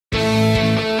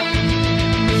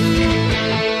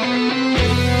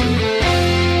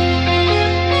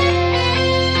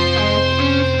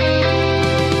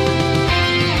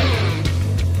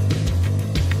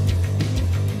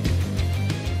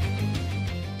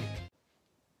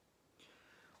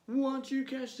Once you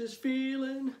catch this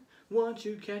feeling, once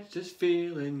you catch this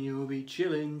feeling, you'll be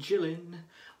chillin', chillin'.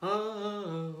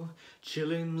 Oh,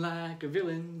 chillin' like a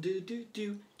villain, do do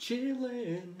do,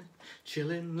 chillin',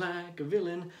 chillin' like a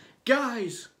villain.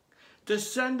 Guys,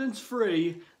 Descendants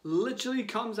 3 literally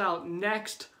comes out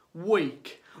next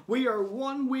week. We are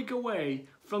 1 week away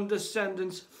from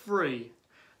Descendants 3.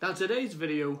 Now today's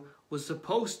video was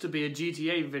supposed to be a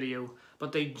GTA video,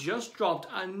 but they just dropped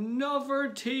another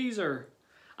teaser.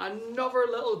 Another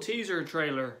little teaser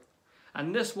trailer.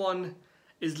 And this one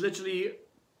is literally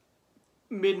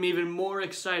made me even more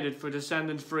excited for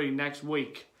Descendants 3 next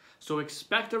week. So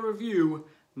expect a review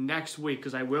next week,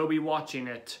 because I will be watching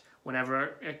it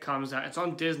whenever it comes out. It's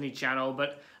on Disney Channel,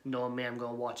 but knowing me, I'm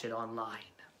going to watch it online.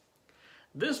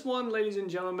 This one, ladies and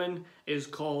gentlemen, is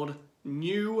called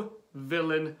New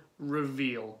Villain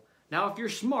Reveal. Now, if you're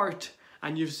smart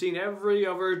and you've seen every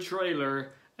other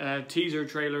trailer, teaser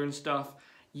trailer and stuff,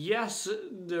 yes,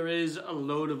 there is a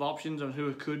load of options on who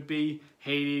it could be.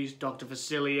 Hades, Dr.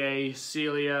 Facilier,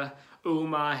 Celia,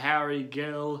 Uma, Harry,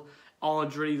 Gil,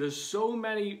 Audrey. There's so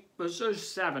many, there's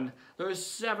 7. There are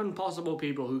 7 possible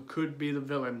people who could be the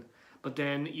villain. But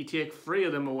then you take 3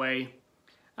 of them away,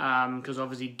 because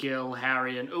obviously Gil,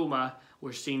 Harry and Uma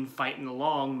were seen fighting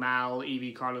along, Mal,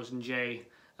 Evie, Carlos and Jay.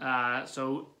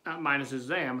 So that minuses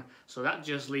them. So that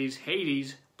just leaves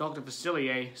Hades, Dr.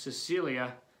 Facilier,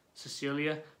 Celia,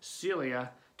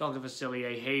 Dr.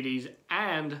 Facilier, Hades,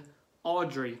 and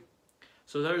Audrey.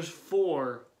 So there's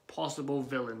 4 possible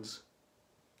villains.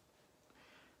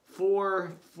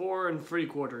 4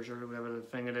 3/4 or whatever the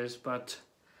thing it is. But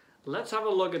let's have a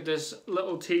look at this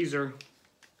little teaser.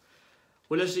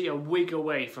 We're literally a week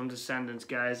away from Descendants,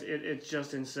 guys. It's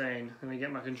just insane. Let me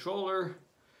get my controller.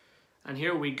 And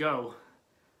here we go.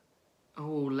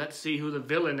 Oh, let's see who the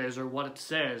villain is or what it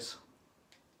says.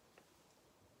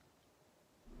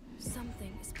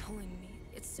 Something is pulling me.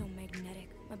 It's so magnetic.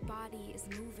 My body is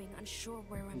moving, unsure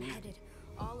where I'm headed.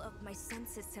 All of my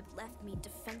senses have left me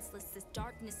defenseless. This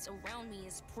darkness around me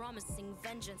is promising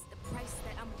vengeance. The price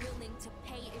that I'm willing to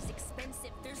pay is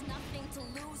expensive. There's nothing to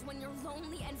lose when you're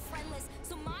lonely and friendless.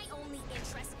 So my only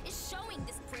interest is showing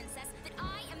this princess that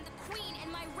I am the queen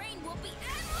and my reign will be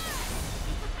endless!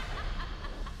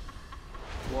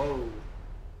 Whoa.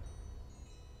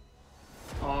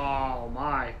 Oh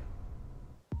my.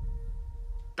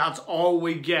 That's all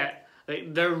we get.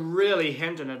 They're really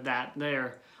hinting at that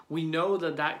there. We know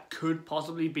that that could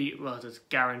possibly be, well, it's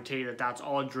guaranteed that that's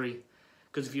Audrey.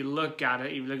 Because if you look at it,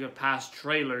 if you look at past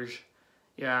trailers,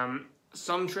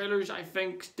 some trailers I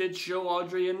think did show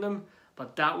Audrey in them,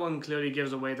 but that one clearly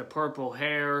gives away the purple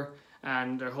hair,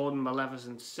 and they're holding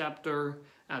Maleficent's scepter,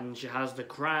 and she has the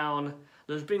crown.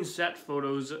 There's been set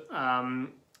photos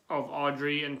of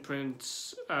Audrey and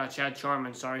Prince Chad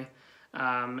Charming, sorry,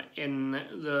 in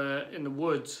the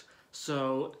woods.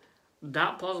 So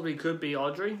that possibly could be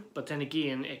Audrey, but then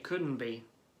again, it couldn't be.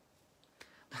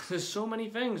 There's so many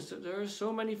things. There are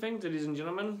so many things, ladies and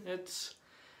gentlemen. It's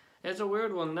a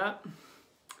weird one, that.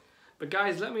 But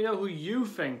guys, let me know who you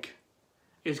think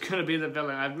is going to be the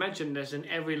villain. I've mentioned this in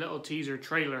every little teaser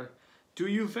trailer. Do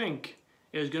you think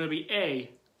it is going to be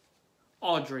A,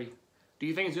 Audrey? Do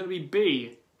you think it's going to be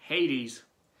B, Hades?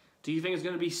 Do you think it's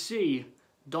going to be C,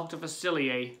 Dr.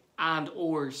 Facilier and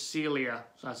or Celia?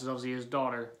 So that's obviously his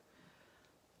daughter.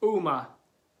 Uma,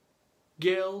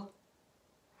 Gil,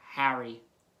 Harry.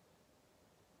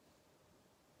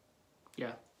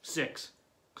 Yeah, 6.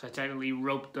 Because I technically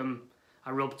roped them. I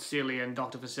roped Celia and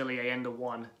Dr. Facilier into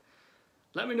 1.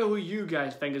 Let me know who you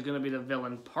guys think is going to be the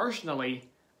villain. Personally,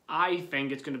 I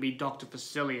think it's going to be Dr.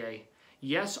 Facilier.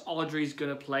 Yes, Audrey's going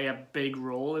to play a big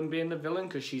role in being the villain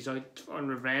because she's out on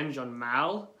revenge on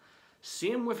Mal.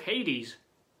 Same with Hades.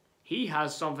 He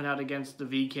has something out against the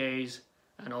VKs,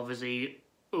 and obviously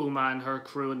Uma and her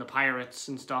crew and the pirates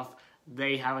and stuff,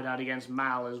 they have it out against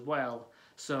Mal as well.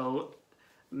 So,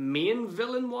 main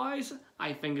villain-wise,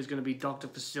 I think is going to be Dr.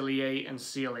 Facilier and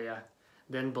Celia.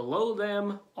 Then below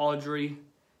them, Audrey,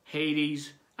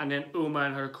 Hades, and then Uma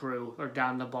and her crew are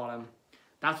down the bottom.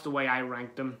 That's the way I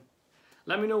rank them.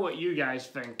 Let me know what you guys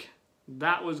think.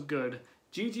 That was good.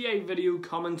 GTA video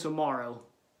coming tomorrow.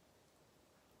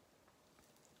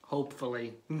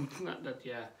 Hopefully.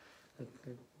 Yeah.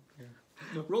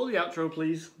 Roll the outro,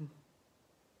 please.